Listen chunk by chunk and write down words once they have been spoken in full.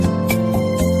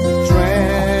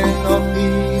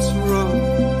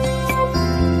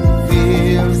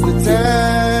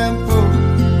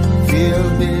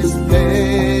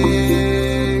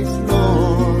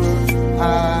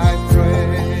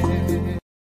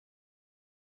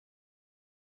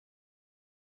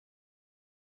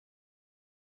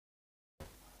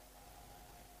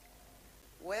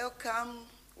Welcome,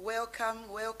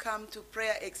 welcome to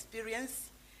Prayer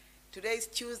Experience. Today is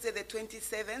Tuesday the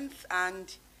 27th,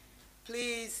 and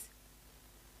please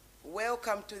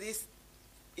welcome to this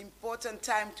important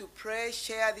time to pray.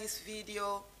 Share this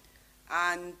video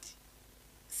and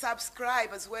subscribe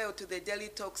as well to the Daily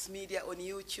Talks Media on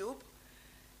YouTube.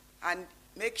 And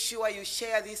make sure you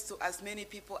share this to as many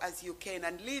people as you can,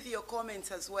 and leave your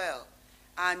comments as well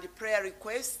and prayer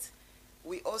requests.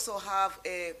 We also have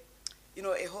a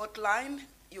hotline.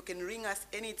 You can ring us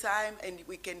anytime and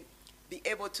we can be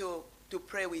able to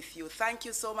pray with you. Thank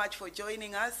you so much for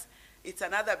joining us. It's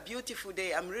another beautiful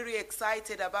day. I'm really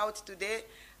excited about today,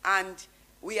 and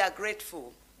we are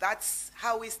grateful. That's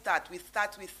how we start. We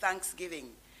start with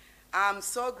thanksgiving. I'm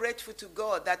so grateful to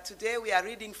God that today we are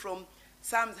reading from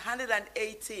Psalms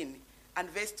 118 and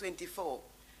verse 24.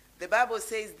 The Bible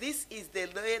says, "This is the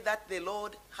day that the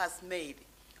Lord has made.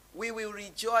 We will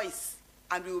rejoice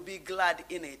and we will be glad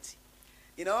in it."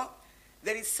 You know,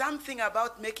 there is something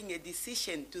about making a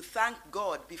decision to thank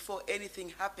God before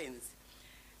anything happens.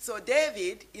 So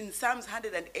David, in Psalms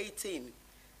 118,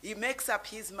 he makes up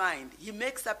his mind. He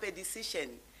makes up a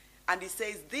decision, and he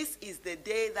says, "This is the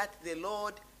day that the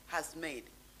Lord has made.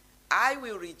 I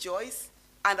will rejoice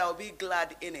and I'll be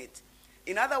glad in it."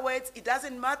 In other words, it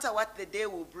doesn't matter what the day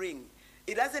will bring.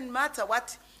 It doesn't matter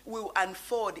what will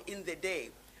unfold in the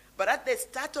day. But at the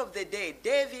start of the day,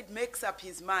 David makes up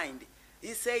his mind.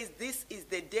 He says, "This is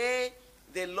the day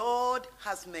the Lord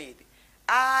has made.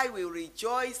 I will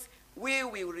rejoice, we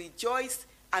will rejoice,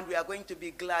 and we are going to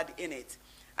be glad in it."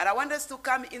 And I want us to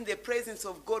come in the presence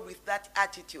of God with that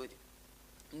attitude,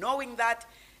 knowing that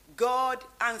God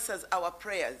answers our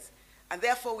prayers. And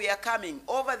therefore we are coming.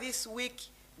 Over this week,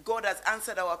 God has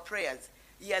answered our prayers.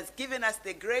 He has given us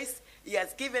the grace. He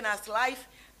has given us life.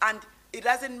 And it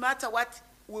doesn't matter what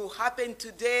will happen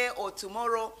today or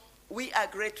tomorrow, we are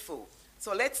grateful.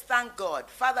 So let's thank God.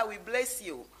 Father, we bless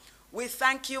you. We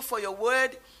thank you for your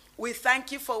word. We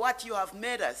thank you for what you have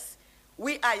made us.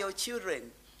 We are your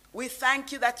children. We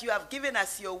thank you that you have given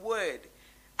us your word.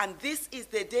 And this is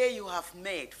the day you have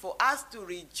made for us to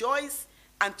rejoice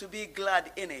and to be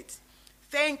glad in it.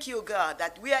 Thank you, God,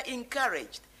 that we are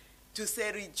encouraged to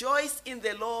say, "Rejoice in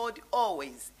the Lord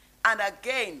always." And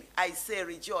again, I say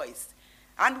rejoice.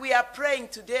 And we are praying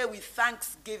today with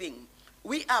thanksgiving.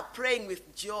 We are praying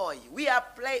with joy. We are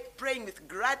praying with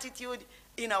gratitude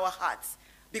in our hearts.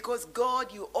 Because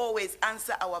God, you always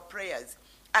answer our prayers.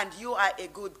 And you are a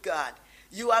good God.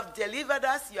 You have delivered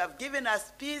us. You have given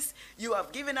us peace. You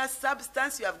have given us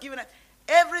substance. You have given us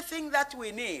everything that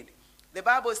we need. The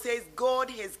Bible says God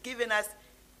has given us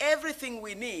everything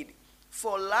we need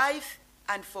for life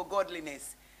and for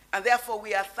godliness. And therefore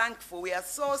we are thankful. We are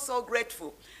so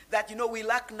grateful that, we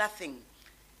lack nothing.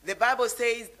 The Bible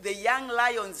says the young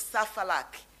lions suffer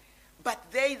lack, but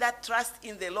they that trust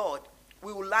in the Lord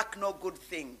will lack no good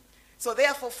thing. So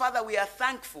therefore, Father, we are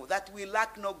thankful that we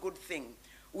lack no good thing.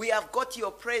 We have got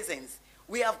your presence.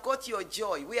 We have got your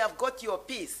joy. We have got your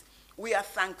peace. We are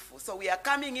thankful. So we are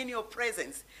coming in your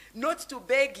presence, not to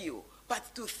beg you,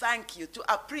 but to thank you,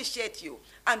 to appreciate you,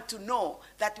 and to know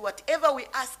that whatever we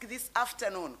ask this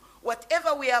afternoon,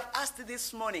 whatever we have asked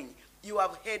this morning, you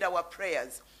have heard our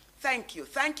prayers. Thank you.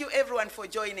 Thank you, everyone, for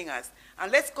joining us. And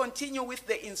let's continue with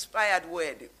the inspired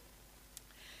word.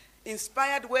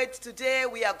 Inspired word today,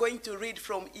 we are going to read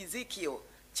from Ezekiel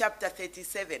chapter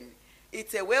 37.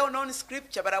 It's a well-known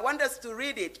scripture, but I want us to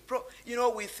read it,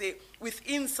 with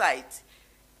insight.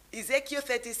 Ezekiel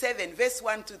 37, verse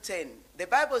 1 to 10. The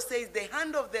Bible says, "The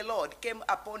hand of the Lord came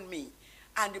upon me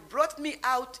and brought me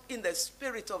out in the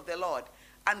spirit of the Lord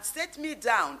and set me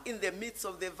down in the midst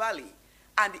of the valley,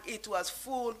 and it was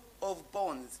full of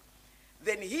bones.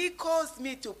 Then he caused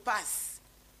me to pass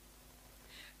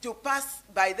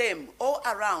by them all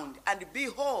around, and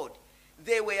behold,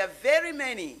 there were very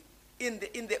many in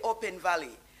the open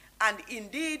valley, and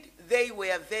indeed they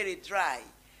were very dry.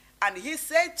 And he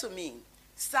said to me,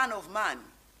 'Son of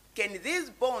man, can these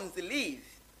bones live?'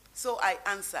 So I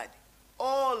answered,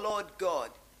 'Oh Lord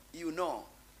God, you know.'"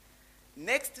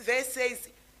 Next verse says,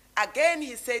 "Again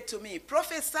he said to me,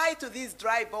 'Prophesy to these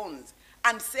dry bones,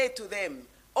 and say to them,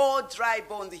 O dry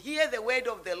bones, hear the word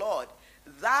of the Lord.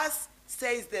 Thus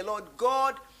says the Lord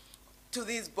God to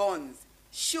these bones,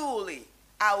 surely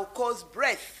I will cause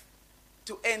breath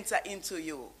to enter into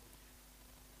you,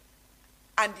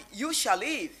 and you shall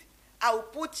live. I will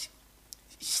put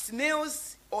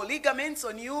snails or ligaments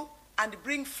on you, and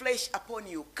bring flesh upon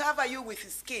you, cover you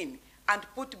with skin, and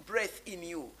put breath in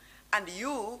you, and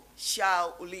you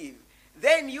shall live.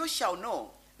 Then you shall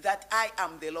know that I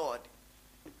am the Lord.'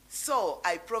 So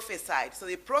I prophesied." So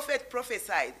the prophet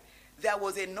prophesied there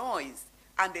was a noise,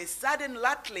 and a sudden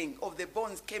rattling of the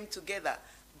bones came together,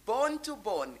 bone to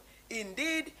bone.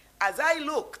 Indeed, as I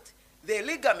looked, the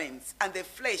ligaments and the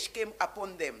flesh came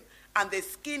upon them, and the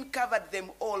skin covered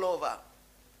them all over.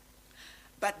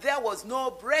 But there was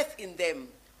no breath in them.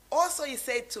 Also he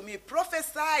said to me,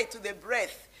 prophesy to the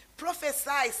breath,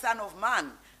 prophesy, son of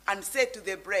man, and say to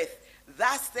the breath,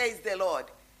 thus says the Lord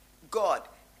God,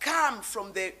 come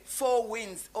from the four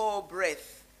winds, O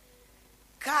breath.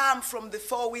 Come from the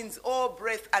four winds, O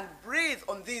breath, and breathe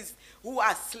on these who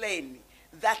are slain,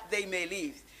 that they may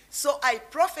live. So I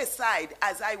prophesied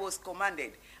as I was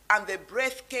commanded, and the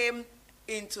breath came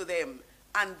into them,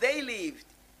 and they lived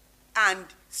and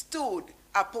stood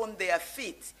upon their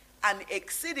feet, an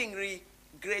exceedingly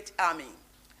great army.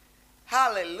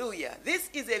 Hallelujah. This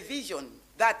is a vision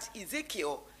that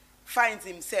Ezekiel finds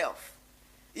himself.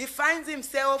 He finds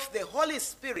himself, the Holy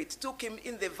Spirit took him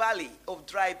in the valley of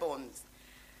dry bones.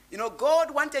 You know,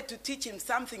 God wanted to teach him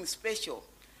something special.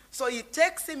 So he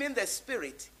takes him in the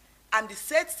spirit and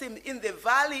sets him in the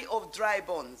valley of dry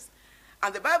bones.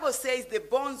 And the Bible says the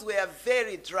bones were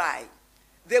very dry.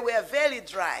 They were very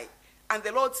dry. And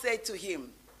the Lord said to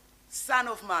him, Son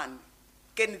of man,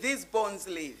 can these bones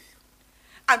live?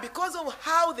 And because of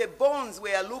how the bones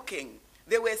were looking,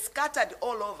 they were scattered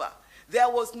all over. There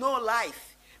was no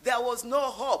life. There was no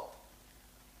hope.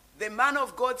 The man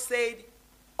of God said,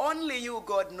 only you,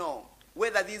 God, know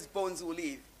whether these bones will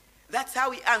live. That's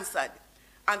how he answered.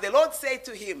 And the Lord said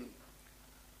to him,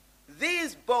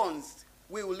 these bones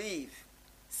will live,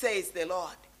 says the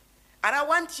Lord. And I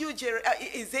want you,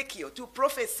 Ezekiel, to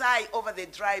prophesy over the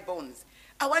dry bones.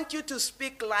 I want you to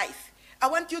speak life. I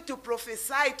want you to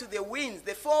prophesy to the winds,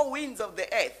 the four winds of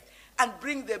the earth, and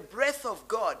bring the breath of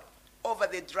God over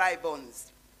the dry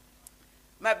bones.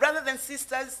 My brothers and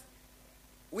sisters,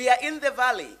 we are in the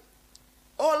valley.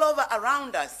 All over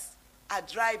around us are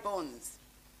dry bones.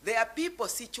 There are people,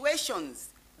 situations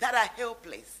that are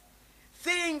helpless.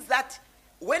 Things that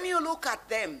when you look at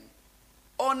them,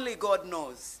 only God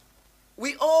knows.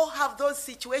 We all have those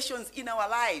situations in our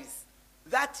lives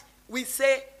that we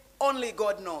say only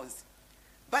God knows.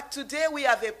 But today we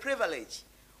have a privilege.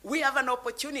 We have an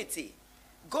opportunity.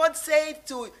 God said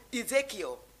to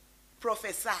Ezekiel,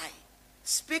 prophesy,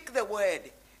 speak the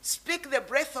word, speak the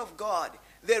breath of God.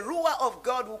 The ruah of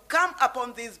God will come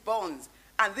upon these bones,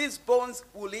 and these bones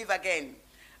will live again.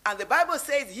 And the Bible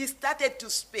says he started to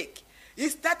speak. He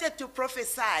started to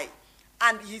prophesy,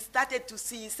 and he started to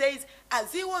see. He says,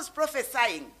 as he was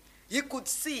prophesying, he could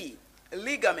see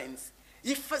ligaments.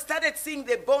 He started seeing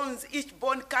the bones, each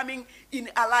bone coming in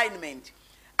alignment,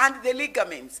 and the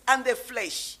ligaments, and the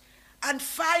flesh. And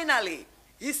finally,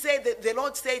 he said that the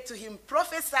Lord said to him,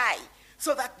 prophesy,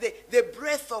 so that the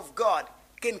breath of God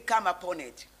can come upon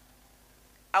it.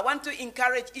 I want to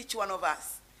encourage each one of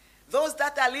us, those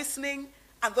that are listening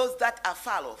and those that are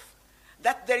far off,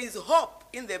 that there is hope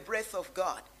in the breath of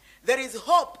God. There is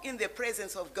hope in the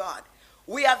presence of God.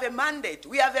 We have a mandate.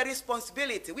 We have a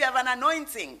responsibility. We have an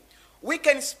anointing. We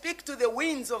can speak to the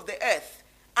winds of the earth,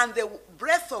 and the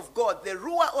breath of God, the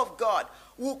ruah of God,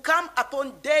 will come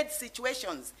upon dead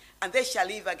situations, and they shall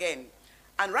live again.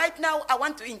 And right now, I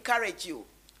want to encourage you.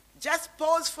 Just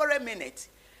pause for a minute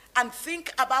and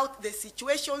think about the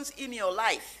situations in your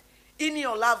life, in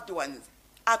your loved ones,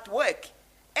 at work.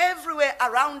 Everywhere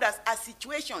around us are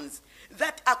situations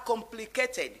that are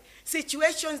complicated,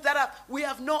 situations that we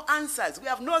have no answers, we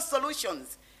have no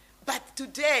solutions. But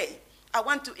today, I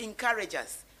want to encourage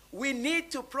us. We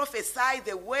need to prophesy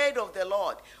the word of the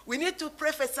Lord. We need to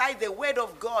prophesy the word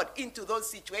of God into those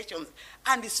situations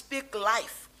and speak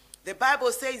life. The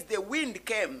Bible says the wind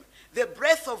came, the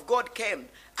breath of God came,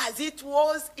 as it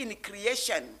was in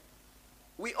creation.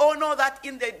 We all know that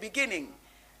in the beginning.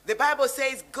 The Bible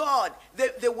says God,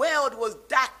 the world was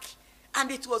dark, and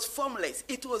it was formless.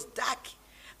 It was dark.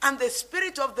 And the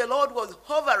Spirit of the Lord was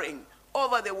hovering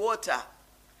over the water.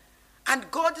 And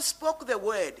God spoke the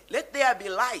word, let there be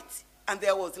light, and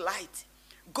there was light.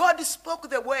 God spoke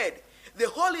the word. The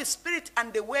Holy Spirit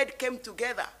and the word came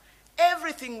together.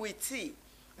 Everything we see,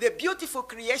 the beautiful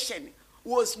creation,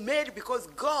 was made because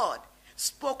God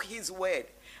spoke his word.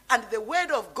 And the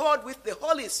word of God with the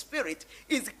Holy Spirit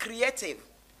is creative.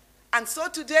 And so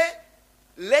today,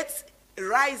 let's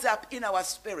rise up in our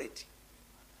spirit.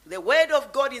 The word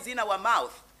of God is in our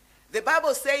mouth. The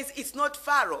Bible says it's not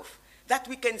far off that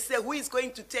we can say who is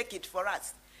going to take it for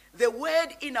us. The word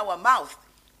in our mouth,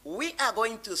 we are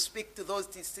going to speak to those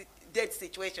dead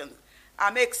situations.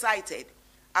 I'm excited.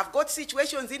 I've got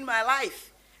situations in my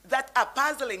life that are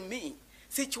puzzling me,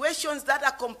 situations that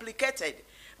are complicated.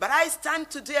 But I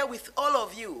stand today with all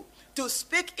of you to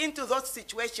speak into those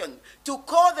situations, to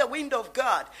call the wind of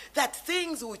God, that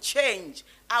things will change.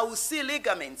 I will see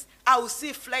ligaments. I will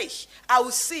see flesh. I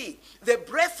will see the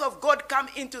breath of God come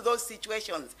into those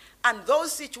situations. And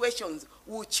those situations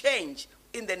will change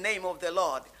in the name of the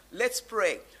Lord. Let's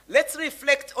pray. Let's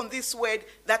reflect on this word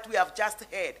that we have just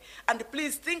heard. And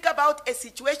please think about a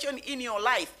situation in your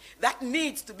life that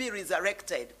needs to be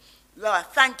resurrected. Lord,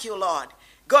 thank you, Lord.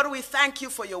 God, we thank you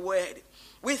for your word.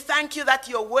 We thank you that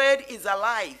your word is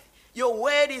alive. Your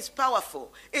word is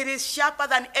powerful. It is sharper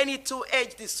than any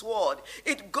two-edged sword.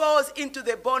 It goes into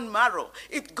the bone marrow.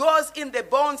 It goes in the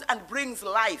bones and brings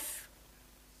life.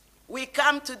 We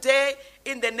come today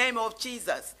in the name of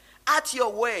Jesus. At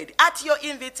your word, at your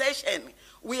invitation,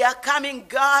 we are coming,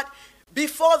 God,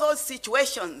 before those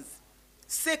situations,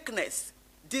 sickness,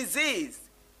 disease,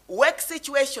 work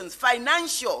situations,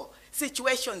 financial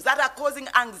situations that are causing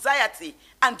anxiety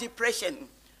and depression.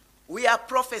 We are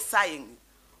prophesying.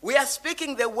 We are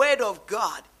speaking the word of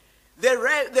God.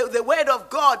 The word of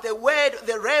God, the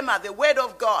rhema, the word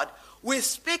of God. We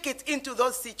speak it into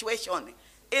those situations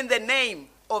in the name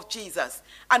of Jesus.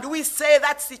 And we say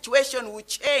that situation will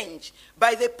change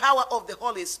by the power of the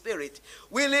Holy Spirit.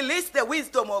 We release the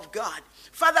wisdom of God.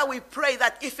 Father, we pray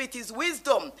that if it is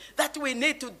wisdom that we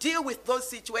need to deal with those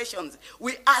situations,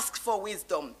 we ask for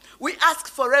wisdom. We ask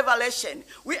for revelation.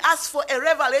 We ask for a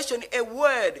revelation, a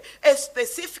word, a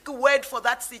specific word for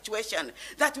that situation,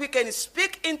 that we can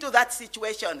speak into that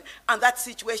situation, and that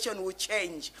situation will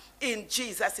change in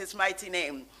Jesus' mighty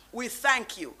name. We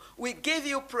thank you. We give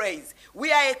you praise.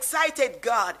 We are excited,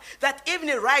 God, that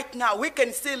even right now we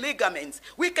can see ligaments.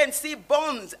 We can see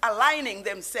bones aligning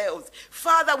themselves.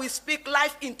 Father, we speak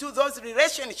life into those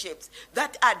relationships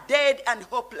that are dead and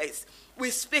hopeless. We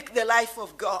speak the life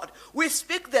of God. We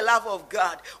speak the love of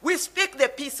God. We speak the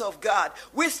peace of God.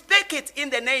 We speak it in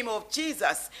the name of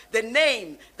Jesus, the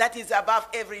name that is above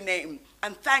every name.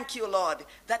 And thank you, Lord,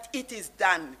 that it is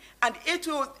done. And it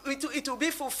will be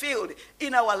fulfilled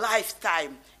in our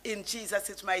lifetime, in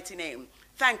Jesus' mighty name.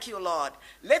 Thank you, Lord.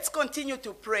 Let's continue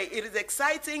to pray. It is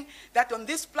exciting that on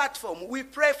this platform we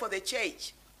pray for the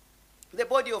church, the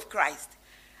body of Christ.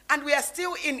 And we are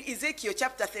still in Ezekiel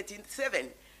chapter 37,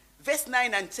 verse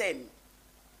 9 and 10.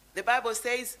 The Bible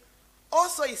says,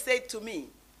 also he said to me,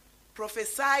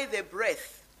 prophesy the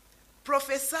breath,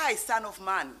 prophesy, son of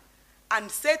man, and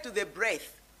say to the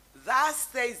breath, thus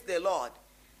says the Lord,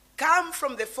 come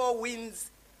from the four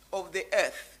winds of the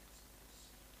earth,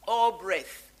 O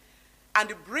breath,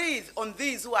 and breathe on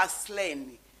these who are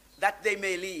slain, that they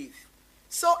may live.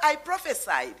 So I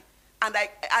prophesied, and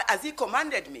as he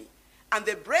commanded me, and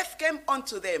the breath came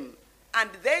unto them, and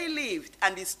they lived,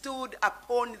 and stood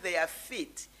upon their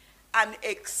feet, an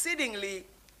exceedingly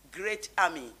great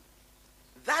army.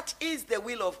 That is the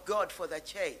will of God for the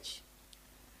church.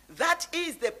 That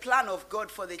is the plan of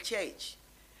God for the church.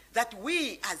 That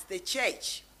we as the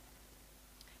church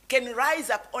can rise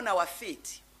up on our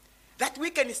feet. That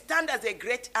we can stand as a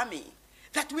great army.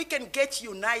 That we can get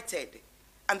united.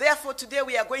 And therefore today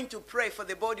we are going to pray for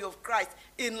the body of Christ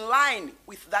in line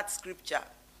with that scripture.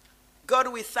 God,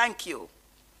 we thank you.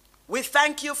 We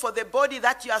thank you for the body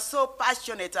that you are so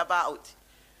passionate about.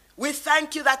 We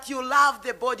thank you that you love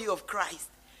the body of Christ.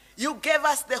 You gave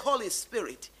us the Holy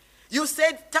Spirit. You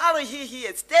said, tarry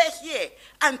here, stay here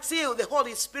until the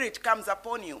Holy Spirit comes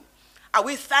upon you. And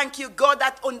we thank you, God,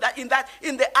 that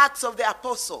in the Acts of the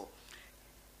Apostle,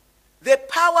 the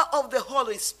power of the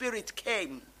Holy Spirit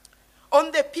came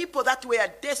on the people that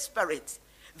were desperate.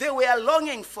 They were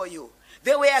longing for you.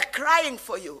 They were crying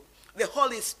for you. The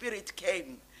Holy Spirit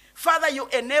came. Father, you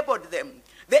enabled them.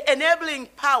 The enabling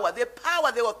power, the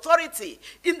authority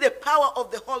in the power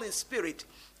of the Holy Spirit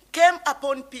came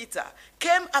upon Peter,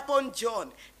 came upon John,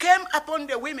 came upon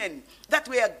the women that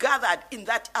were gathered in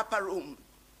that upper room.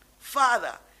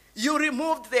 Father, you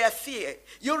removed their fear.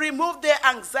 You removed their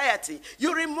anxiety.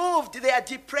 You removed their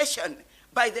depression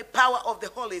by the power of the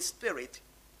Holy Spirit.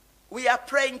 We are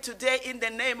praying today in the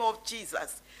name of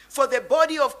Jesus for the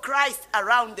body of Christ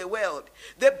around the world,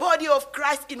 the body of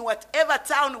Christ in whatever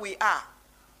town we are.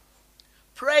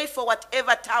 Pray for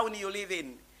whatever town you live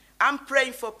in. I'm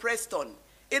praying for Preston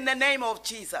in the name of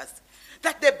Jesus,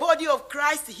 that the body of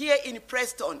Christ here in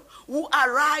Preston will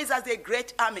arise as a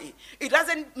great army. It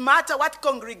doesn't matter what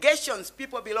congregations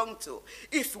people belong to.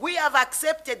 If we have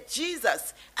accepted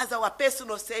Jesus as our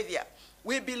personal Savior,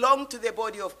 we belong to the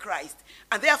body of Christ.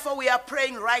 And therefore we are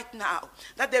praying right now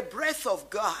that the breath of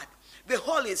God, the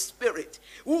Holy Spirit,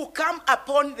 will come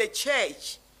upon the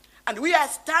church And we are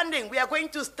standing. We are going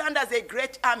to stand as a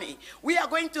great army. We are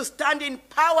going to stand in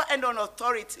power and on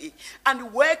authority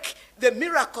and work the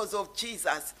miracles of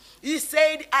Jesus. He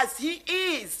said, as he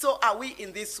is, so are we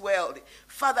in this world.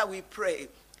 Father, we pray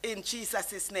in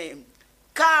Jesus' name.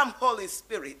 Come, Holy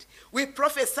Spirit. We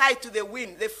prophesy to the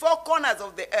wind, the four corners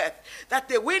of the earth, that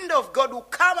the wind of God will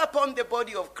come upon the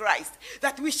body of Christ,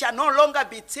 that we shall no longer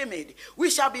be timid. We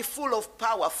shall be full of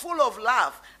power, full of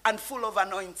love, and full of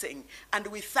anointing. And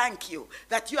we thank you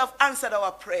that you have answered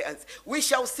our prayers. We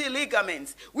shall see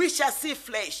ligaments. We shall see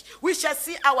flesh. We shall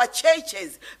see our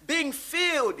churches being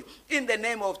filled in the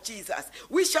name of Jesus.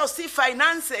 We shall see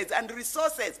finances and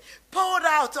resources poured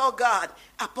out, oh God,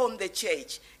 upon the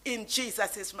church. In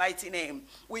Jesus' mighty name,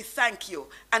 we thank you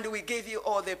and we give you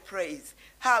all the praise.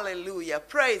 Hallelujah.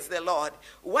 Praise the Lord.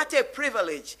 What a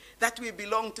privilege that we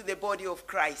belong to the body of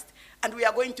Christ. And we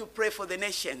are going to pray for the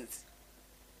nations.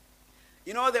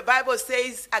 You know, the Bible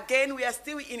says, again, we are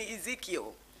still in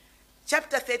Ezekiel,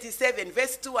 chapter 37,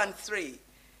 verse 2 and 3.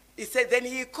 It said, then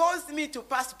he caused me to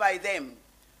pass by them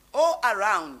all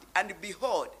around, and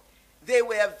behold, they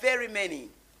were very many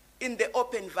in the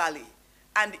open valley.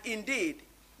 And indeed,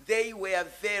 they were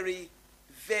very,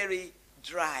 very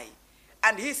dry.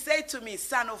 And he said to me,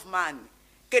 Son of man,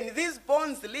 can these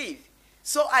bones live?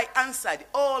 So I answered,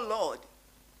 Oh Lord,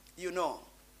 you know.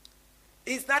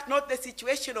 Is that not the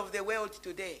situation of the world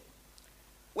today?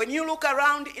 When you look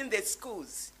around in the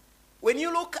schools, when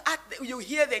you look at, you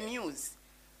hear the news,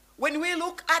 when we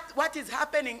look at what is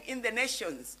happening in the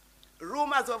nations,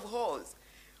 rumors of wars,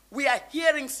 we are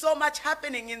hearing so much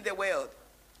happening in the world.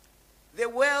 The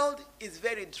world is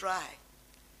very dry.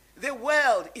 The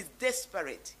world is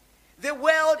desperate. The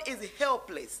world is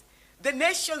helpless. The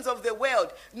nations of the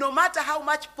world, no matter how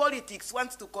much politics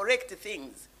wants to correct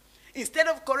things, instead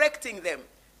of correcting them,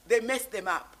 they mess them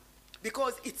up.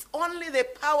 Because it's only the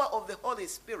power of the Holy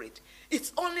Spirit,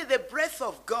 it's only the breath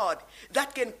of God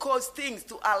that can cause things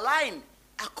to align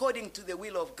according to the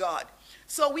will of God.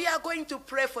 So we are going to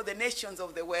pray for the nations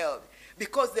of the world,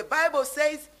 because the Bible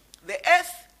says the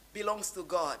earth belongs to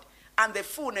God, and the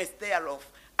fullness thereof,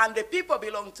 and the people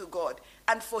belong to God,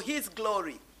 and for his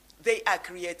glory they are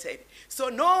created. So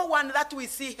no one that we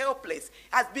see helpless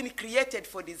has been created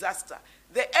for disaster.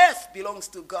 The earth belongs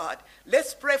to God.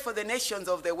 Let's pray for the nations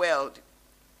of the world.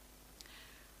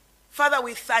 Father,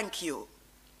 we thank you.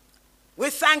 We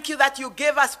thank you that you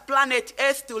gave us planet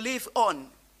Earth to live on.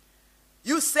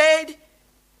 You said,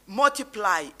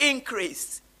 multiply,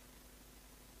 increase.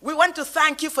 We want to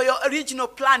thank you for your original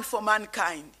plan for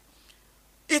mankind.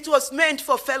 It was meant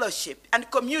for fellowship and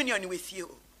communion with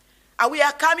you. And we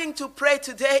are coming to pray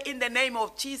today in the name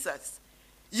of Jesus.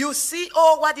 You see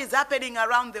all what is happening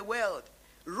around the world,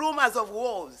 rumors of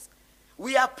wars.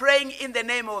 We are praying in the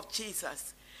name of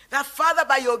Jesus, that Father,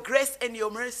 by your grace and your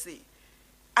mercy,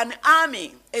 an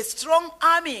army, a strong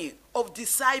army of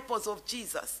disciples of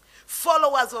Jesus,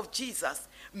 followers of Jesus,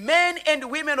 men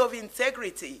and women of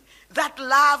integrity that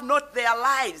love not their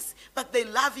lives, but they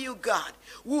love you, God,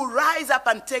 will rise up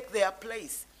and take their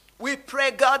place. We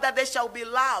pray, God, that there shall be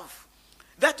love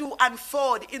that will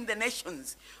unfold in the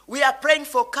nations. We are praying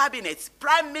for cabinets,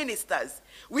 prime ministers.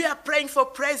 We are praying for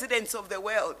presidents of the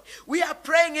world. We are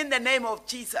praying in the name of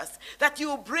Jesus that you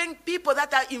will bring people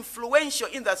that are influential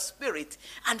in the spirit.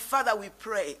 And Father, we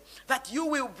pray that you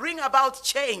will bring about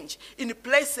change in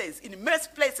places, in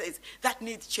most places that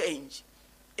need change.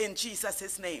 In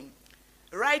Jesus' name.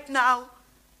 Right now,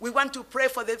 we want to pray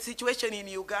for the situation in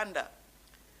Uganda.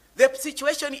 The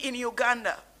situation in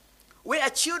Uganda, where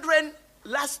children,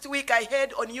 last week I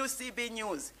heard on UCB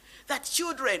News that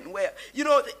children were,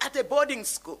 at a boarding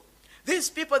school. These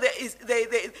people,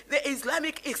 the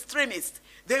Islamic extremists,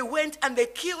 they went and they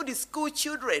killed the school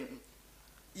children.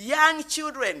 Young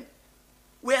children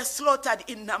were slaughtered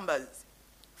in numbers.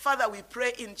 Father, we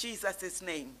pray in Jesus'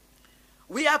 name.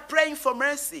 We are praying for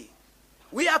mercy.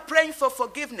 We are praying for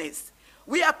forgiveness.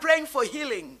 We are praying for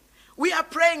healing. We are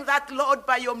praying that, Lord,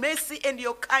 by your mercy and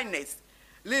your kindness,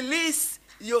 release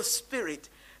your spirit.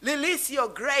 Release your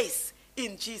grace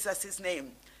in Jesus'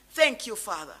 name. Thank you,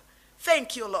 Father.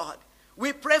 Thank you, Lord.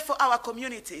 We pray for our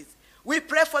communities. We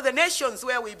pray for the nations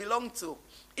where we belong to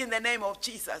in the name of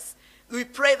Jesus. We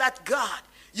pray that, God,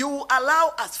 you will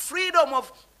allow us freedom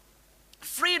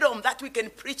that we can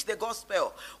preach the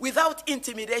gospel without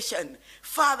intimidation.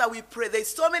 Father, we pray.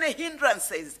 There's so many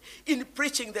hindrances in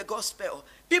preaching the gospel.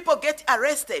 People get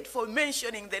arrested for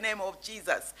mentioning the name of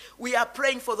Jesus. We are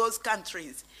praying for those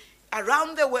countries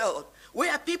around the world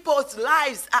where people's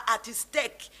lives are at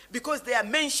stake because they are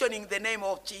mentioning the name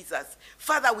of Jesus.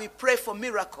 Father, we pray for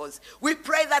miracles. We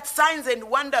pray that signs and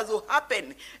wonders will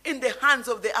happen in the hands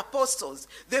of the apostles,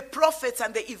 the prophets,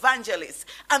 and the evangelists,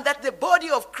 and that the body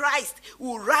of Christ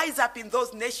will rise up in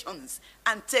those nations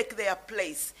and take their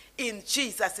place in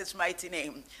Jesus' mighty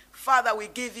name. Father, we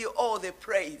give you all the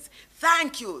praise.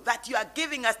 Thank you that you are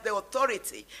giving us the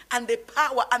authority and the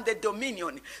power and the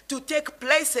dominion to take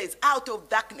places out of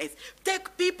darkness,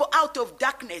 take people out of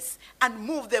darkness and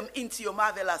move them into your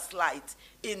marvelous light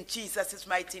in Jesus'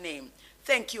 mighty name.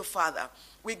 Thank you, Father.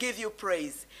 We give you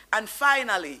praise. And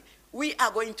finally, we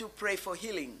are going to pray for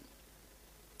healing.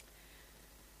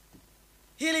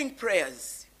 Healing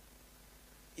prayers.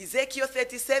 Ezekiel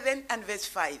 37 and verse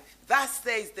 5. Thus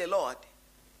says the Lord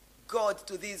God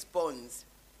to these bones,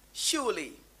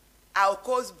 surely I'll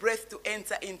cause breath to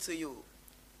enter into you.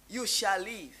 You shall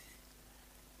live.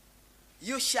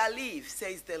 You shall live,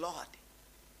 says the Lord.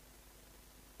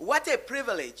 What a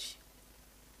privilege.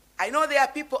 I know there are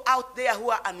people out there who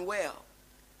are unwell.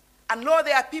 I know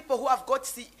there are people who have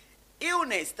got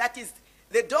illness that is,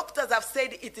 the doctors have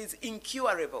said it is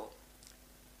incurable.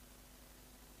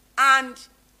 And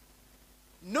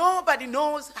nobody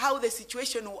knows how the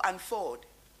situation will unfold.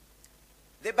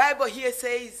 The Bible here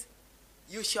says,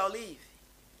 you shall live.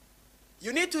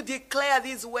 You need to declare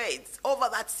these words over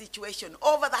that situation,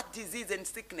 over that disease and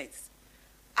sickness.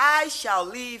 I shall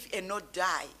live and not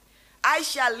die. I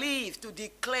shall live to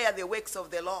declare the works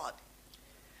of the Lord.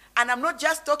 And I'm not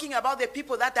just talking about the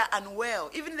people that are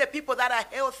unwell, even the people that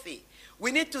are healthy.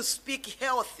 We need to speak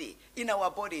healthy in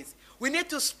our bodies. We need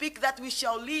to speak that we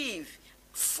shall live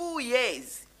full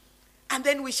years, and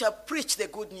then we shall preach the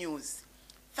good news.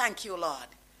 Thank you, Lord.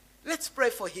 Let's pray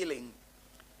for healing.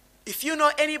 If you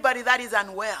know anybody that is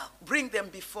unwell, bring them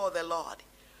before the Lord.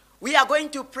 We are going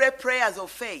to pray prayers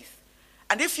of faith.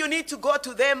 And if you need to go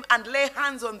to them and lay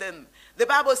hands on them, the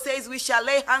Bible says we shall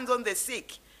lay hands on the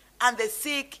sick, and the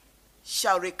sick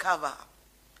shall recover.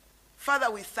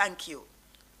 Father, we thank you.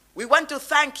 We want to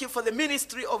thank you for the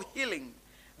ministry of healing,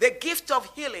 the gift of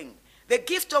healing, the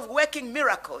gift of working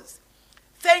miracles.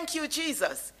 Thank you,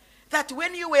 Jesus, that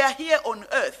when you were here on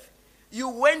earth, you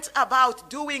went about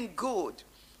doing good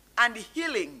and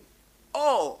healing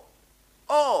all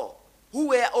who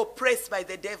were oppressed by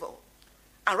the devil.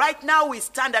 And right now we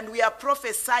stand and we are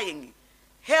prophesying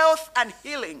health and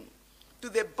healing to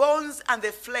the bones and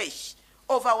the flesh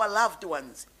of our loved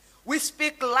ones. We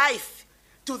speak life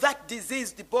to that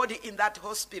diseased body in that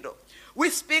hospital. We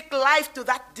speak life to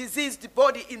that diseased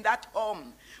body in that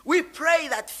home. We pray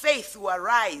that faith will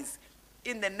arise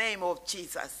in the name of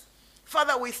Jesus.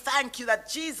 Father, we thank you that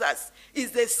Jesus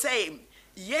is the same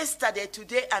yesterday,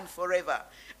 today, and forever.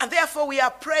 And therefore we are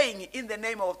praying in the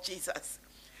name of Jesus.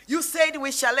 You said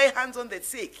we shall lay hands on the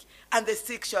sick, and the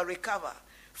sick shall recover.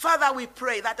 Father, we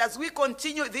pray that as we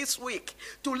continue this week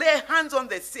to lay hands on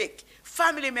the sick,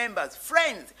 family members,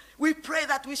 friends, we pray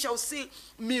that we shall see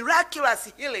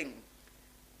miraculous healing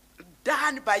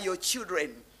done by your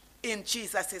children in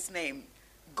Jesus' name.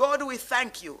 God, we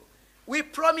thank you. We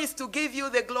promise to give you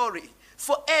the glory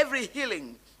for every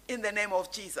healing in the name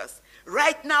of Jesus.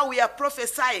 Right now we are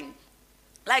prophesying,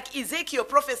 like Ezekiel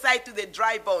prophesied to the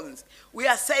dry bones. We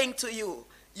are saying to you,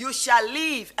 you shall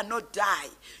live and not die.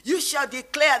 You shall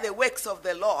declare the works of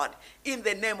the Lord in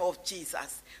the name of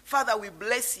Jesus. Father, we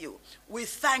bless you. We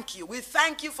thank you. We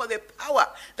thank you for the power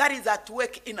that is at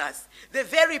work in us. The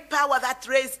very power that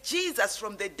raised Jesus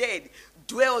from the dead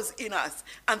dwells in us.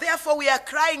 And therefore we are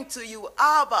crying to you,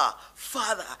 Abba,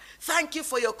 Father, thank you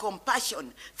for your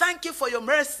compassion. Thank you for your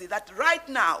mercy that right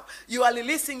now you are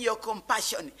releasing your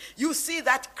compassion. You see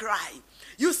that cry.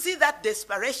 You see that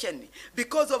desperation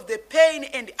because of the pain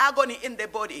and agony in the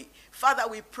body. Father,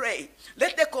 we pray,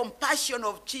 let the compassion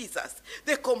of Jesus,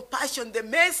 the compassion, the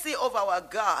mercy of our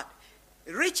God,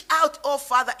 reach out, oh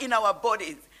Father, in our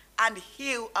bodies and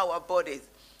heal our bodies.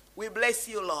 We bless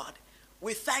you, Lord.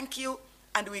 We thank you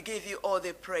and we give you all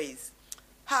the praise.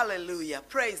 Hallelujah.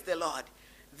 Praise the Lord.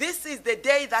 This is the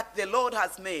day that the Lord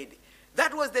has made.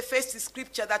 That was the first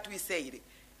scripture that we said.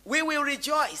 We will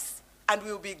rejoice and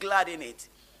we will be glad in it.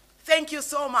 Thank you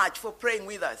so much for praying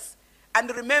with us. And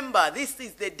remember, this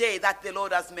is the day that the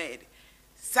Lord has made.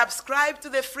 Subscribe to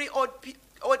the free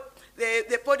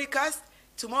the podcast.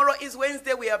 Tomorrow is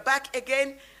Wednesday. We are back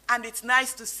again, and it's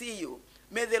nice to see you.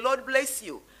 May the Lord bless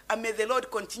you, and may the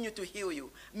Lord continue to heal you.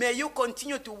 May you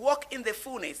continue to walk in the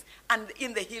fullness and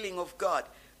in the healing of God.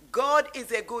 God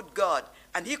is a good God,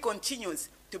 and he continues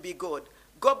to be good.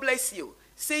 God bless you.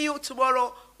 See you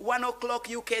tomorrow, 1 o'clock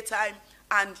UK time,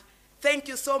 and thank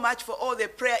you so much for all the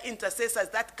prayer intercessors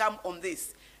that come on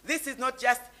this. This is not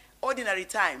just ordinary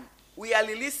time. We are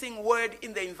releasing word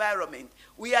in the environment.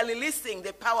 We are releasing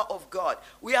the power of God.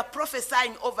 We are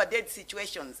prophesying over dead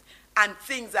situations, and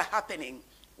things are happening.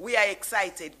 We are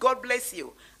excited. God bless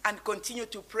you, and continue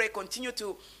to pray, continue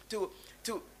to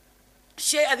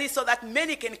share this so that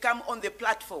many can come on the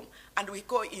platform and we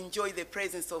go enjoy the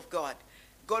presence of God.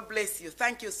 God bless you.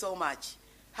 Thank you so much.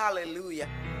 Hallelujah.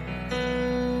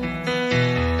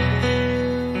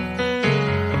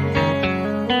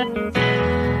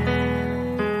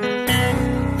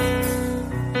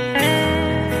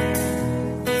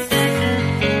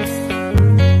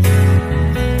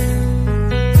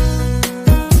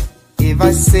 If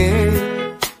I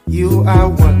say you are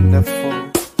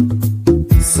wonderful,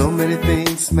 so many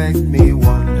things make me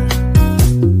wonder.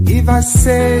 If I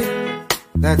say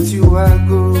that you are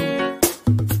good,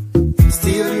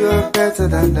 still you are better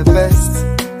than the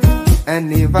best.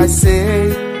 And if I say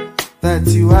that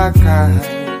you are kind,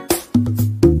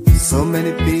 so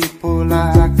many people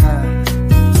are kind.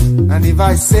 And if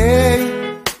I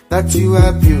say that you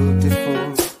are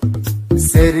beautiful, I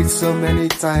said it so many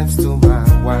times to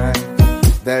my wife.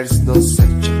 There's no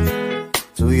searching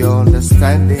to your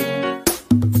understanding.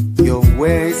 Your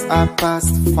ways are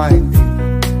past finding.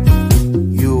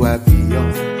 You are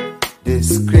beyond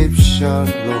description,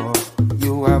 Lord.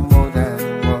 You are more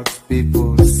than what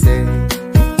people say.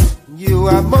 You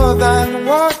are more than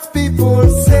what people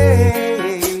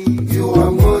say. You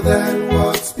are more than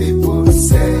what people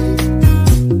say.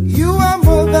 You are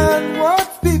more than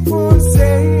what people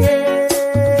say.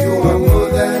 You are more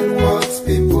than what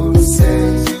people say.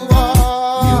 You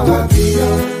are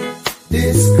beyond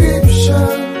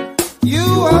description. You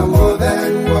are more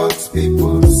than what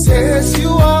people say. Yes, you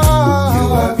are. You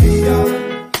are beyond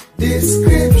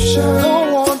description.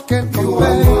 No one can compare. You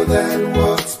are more than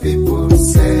what people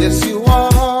say. Yes, you are.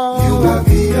 You are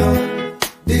beyond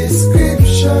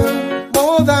description.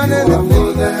 More than anything. You are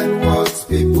more than what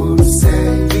people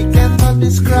say. We cannot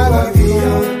describe. You are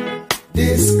beyond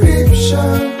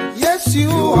description. Yes, you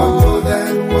are more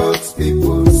than what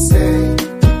people say.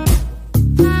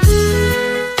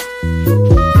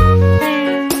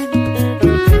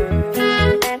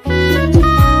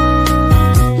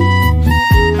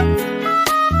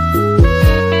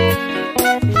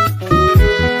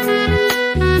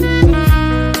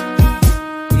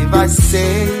 If I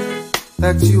say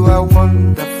that you are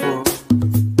wonderful,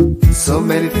 so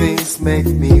many things make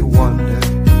me wonder.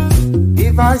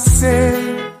 If I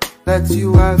say that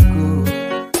you are good,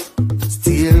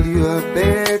 still you are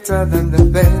better than the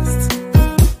best.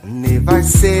 And if I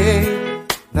say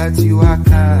that you are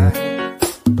kind,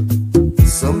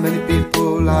 so many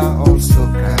people are also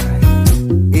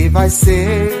kind. If I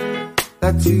say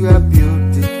that you are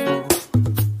beautiful,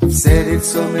 I've said it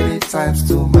so many times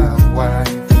to my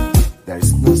wife.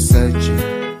 There's no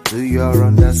searching to your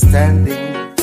understanding.